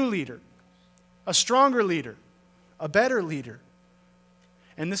a new leader, a stronger leader, a better leader.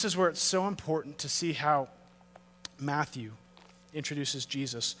 And this is where it's so important to see how Matthew introduces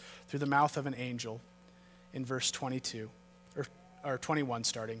Jesus through the mouth of an angel in verse 22, or 21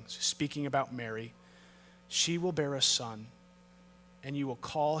 starting, speaking about Mary. She will bear a son, and you will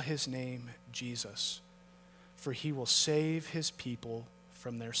call his name Jesus, for he will save his people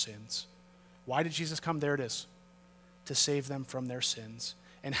from their sins. Why did Jesus come? There it is, to save them from their sins.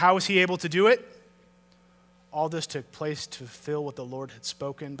 And how was he able to do it? All this took place to fulfill what the Lord had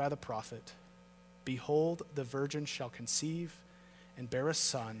spoken by the prophet. Behold, the virgin shall conceive and bear a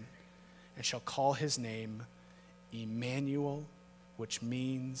son, and shall call his name Emmanuel, which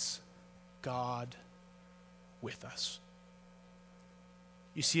means God with us.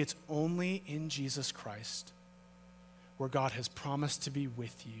 You see, it's only in Jesus Christ where God has promised to be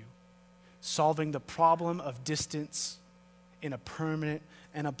with you, solving the problem of distance in a permanent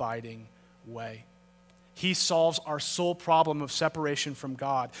and abiding way. He solves our sole problem of separation from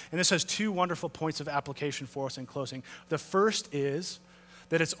God. And this has 2 wonderful points of application for us in closing. The first is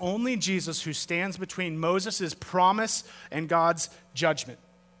that it's only Jesus who stands between Moses' promise and God's judgment.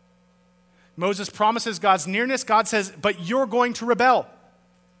 Moses promises God's nearness. God says, but you're going to rebel.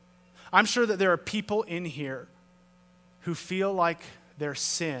 I'm sure that there are people in here who feel like their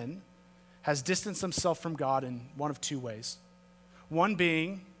sin has distanced themselves from God in one of 2 ways. One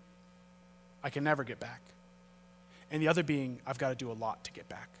being, I can never get back. And the other being, I've got to do a lot to get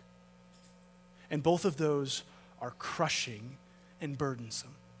back. And both of those are crushing and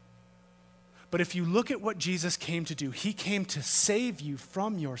burdensome. But if you look at what Jesus came to do, he came to save you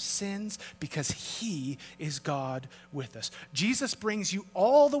from your sins because he is God with us. Jesus brings you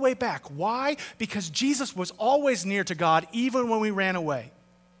all the way back. Why? Because Jesus was always near to God even when we ran away.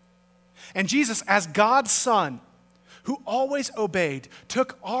 And Jesus, as God's Son, who always obeyed,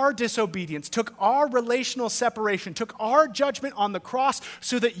 took our disobedience, took our relational separation, took our judgment on the cross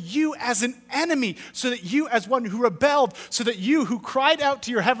so that you as an enemy, so that you as one who rebelled, so that you who cried out to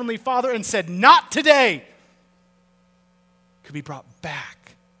your heavenly Father and said, not today, could be brought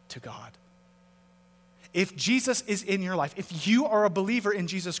back to God. If Jesus is in your life, if you are a believer in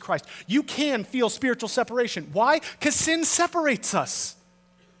Jesus Christ, you can feel spiritual separation. Why? Because sin separates us.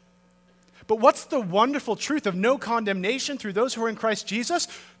 But what's the wonderful truth of no condemnation through those who are in Christ Jesus?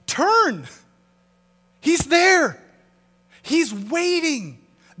 Turn. He's there. He's waiting.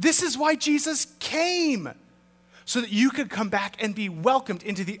 This is why Jesus came, so that you could come back and be welcomed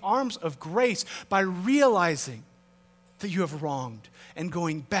into the arms of grace by realizing that you have wronged and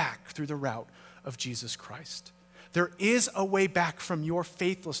going back through the route of Jesus Christ. There is a way back from your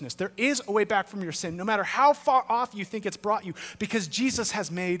faithlessness. There is a way back from your sin, no matter how far off you think it's brought you, because Jesus has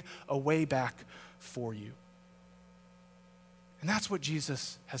made a way back for you. And that's what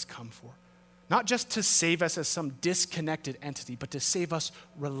Jesus has come for. Not just to save us as some disconnected entity, but to save us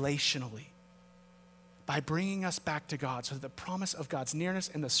relationally by bringing us back to God so that the promise of God's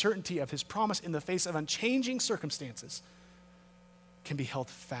nearness and the certainty of his promise in the face of unchanging circumstances can be held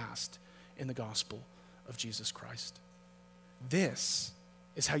fast in the gospel of Jesus Christ. This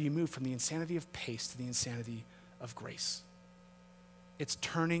is how you move from the insanity of pace to the insanity of grace. It's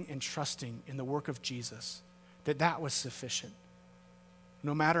turning and trusting in the work of Jesus, that was sufficient.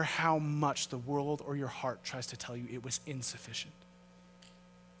 No matter how much the world or your heart tries to tell you it was insufficient.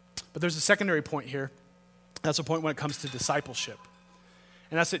 But there's a secondary point here. That's a point when it comes to discipleship.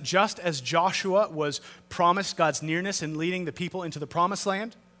 And that's that just as Joshua was promised God's nearness in leading the people into the promised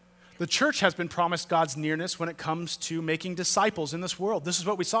land, the church has been promised God's nearness when it comes to making disciples in this world. This is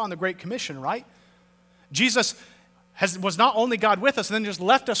what we saw in the Great Commission, right? Jesus was not only God with us and then just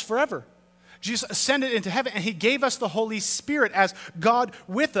left us forever. Jesus ascended into heaven and he gave us the Holy Spirit as God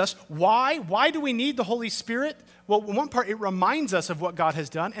with us. Why? Why do we need the Holy Spirit? Well, one part, it reminds us of what God has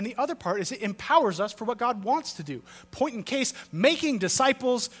done, and the other part is it empowers us for what God wants to do. Point in case, making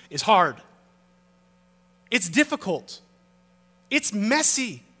disciples is hard. It's difficult. It's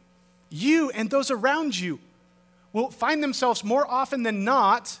messy. You and those around you will find themselves more often than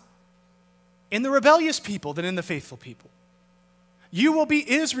not in the rebellious people than in the faithful people. You will be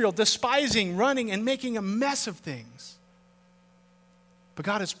Israel, despising, running, and making a mess of things. But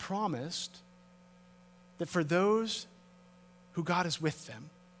God has promised that for those who God is with them,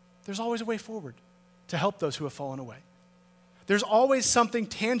 there's always a way forward to help those who have fallen away. There's always something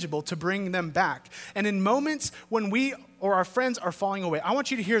tangible to bring them back. And in moments when we or our friends are falling away, I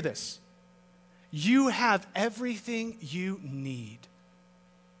want you to hear this. You have everything you need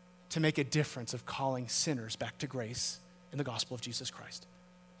to make a difference of calling sinners back to grace in the gospel of Jesus Christ.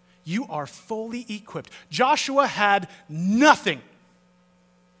 You are fully equipped. Joshua had nothing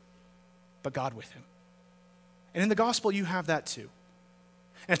but God with him. And in the gospel, you have that too.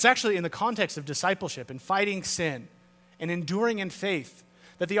 And it's actually in the context of discipleship and fighting sin and enduring in faith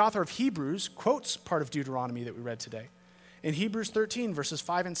that the author of Hebrews quotes part of Deuteronomy that we read today. In Hebrews 13, verses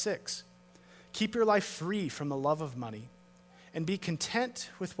 5 and 6, keep your life free from the love of money and be content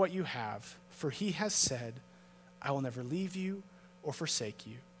with what you have, for he has said, I will never leave you or forsake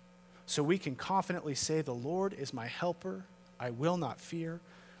you. So we can confidently say, the Lord is my helper. I will not fear.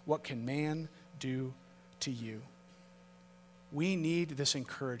 What can man do to you? We need this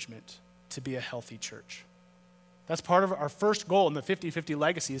encouragement to be a healthy church. That's part of our first goal in the 50-50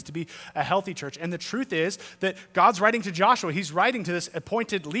 legacy is to be a healthy church. And the truth is that God's writing to Joshua. He's writing to this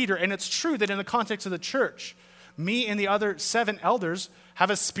appointed leader. And it's true that in the context of the church, me and the other 7 elders have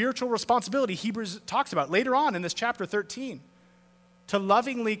a spiritual responsibility Hebrews talks about later on in this chapter 13 to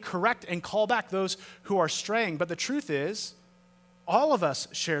lovingly correct and call back those who are straying. But the truth is, all of us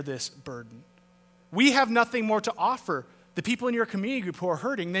share this burden. We have nothing more to offer the people in your community group who are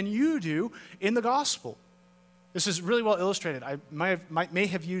hurting than you do in the gospel. This is really well illustrated. I may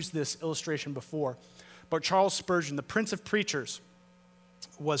have used this illustration before, but Charles Spurgeon, the Prince of Preachers,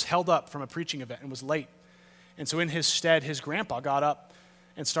 was held up from a preaching event and was late. And so in his stead, his grandpa got up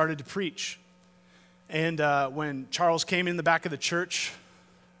and started to preach. And when Charles came in the back of the church,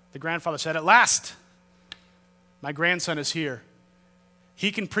 the grandfather said, at last, my grandson is here.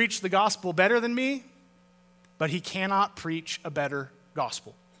 He can preach the gospel better than me, but he cannot preach a better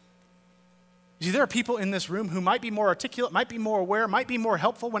gospel. You see, there are people in this room who might be more articulate, might be more aware, might be more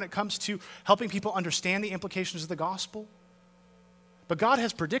helpful when it comes to helping people understand the implications of the gospel. But God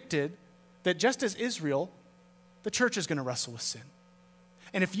has predicted that just as Israel, the church is going to wrestle with sin.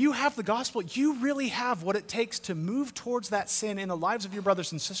 And if you have the gospel, you really have what it takes to move towards that sin in the lives of your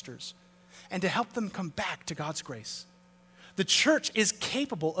brothers and sisters and to help them come back to God's grace. The church is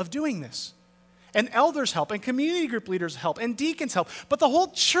capable of doing this. And elders help, and community group leaders help, and deacons help. But the whole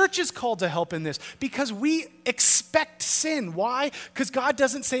church is called to help in this because we expect sin. Why? Because God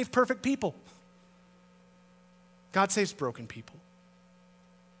doesn't save perfect people. God saves broken people.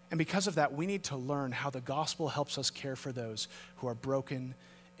 And because of that, we need to learn how the gospel helps us care for those who are broken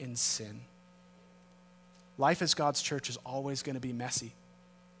in sin. Life as God's church is always going to be messy.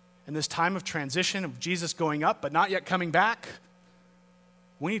 In this time of transition, of Jesus going up but not yet coming back,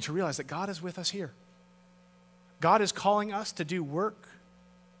 we need to realize that God is with us here. God is calling us to do work,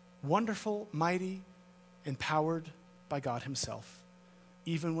 wonderful, mighty, empowered by God himself,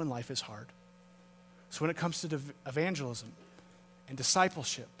 even when life is hard. So when it comes to evangelism and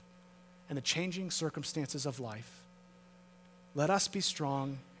discipleship and the changing circumstances of life, let us be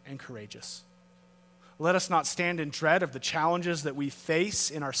strong and courageous. Let us not stand in dread of the challenges that we face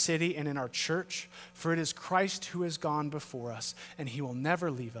in our city and in our church, for it is Christ who has gone before us, and he will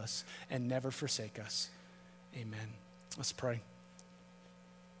never leave us and never forsake us. Amen. Let's pray.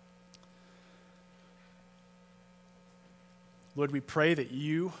 Lord, we pray that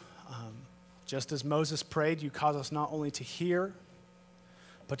you, just as Moses prayed, you cause us not only to hear,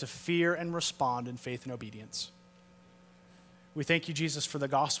 but to fear and respond in faith and obedience. We thank you, Jesus, for the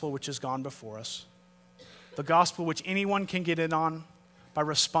gospel which has gone before us. the gospel which anyone can get in on by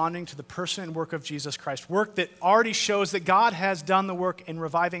responding to the person and work of Jesus Christ, work that already shows that God has done the work in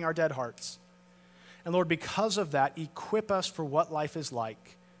reviving our dead hearts. And Lord, because of that, equip us for what life is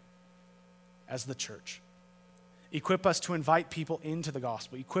like as the church. Equip us to invite people into the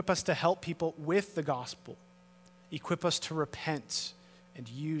gospel. Equip us to help people with the gospel. Equip us to repent and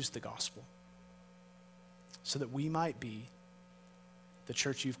use the gospel so that we might be the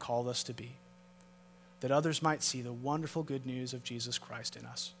church you've called us to be, that others might see the wonderful good news of Jesus Christ in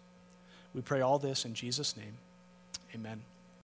us. We pray all this in Jesus' name. Amen.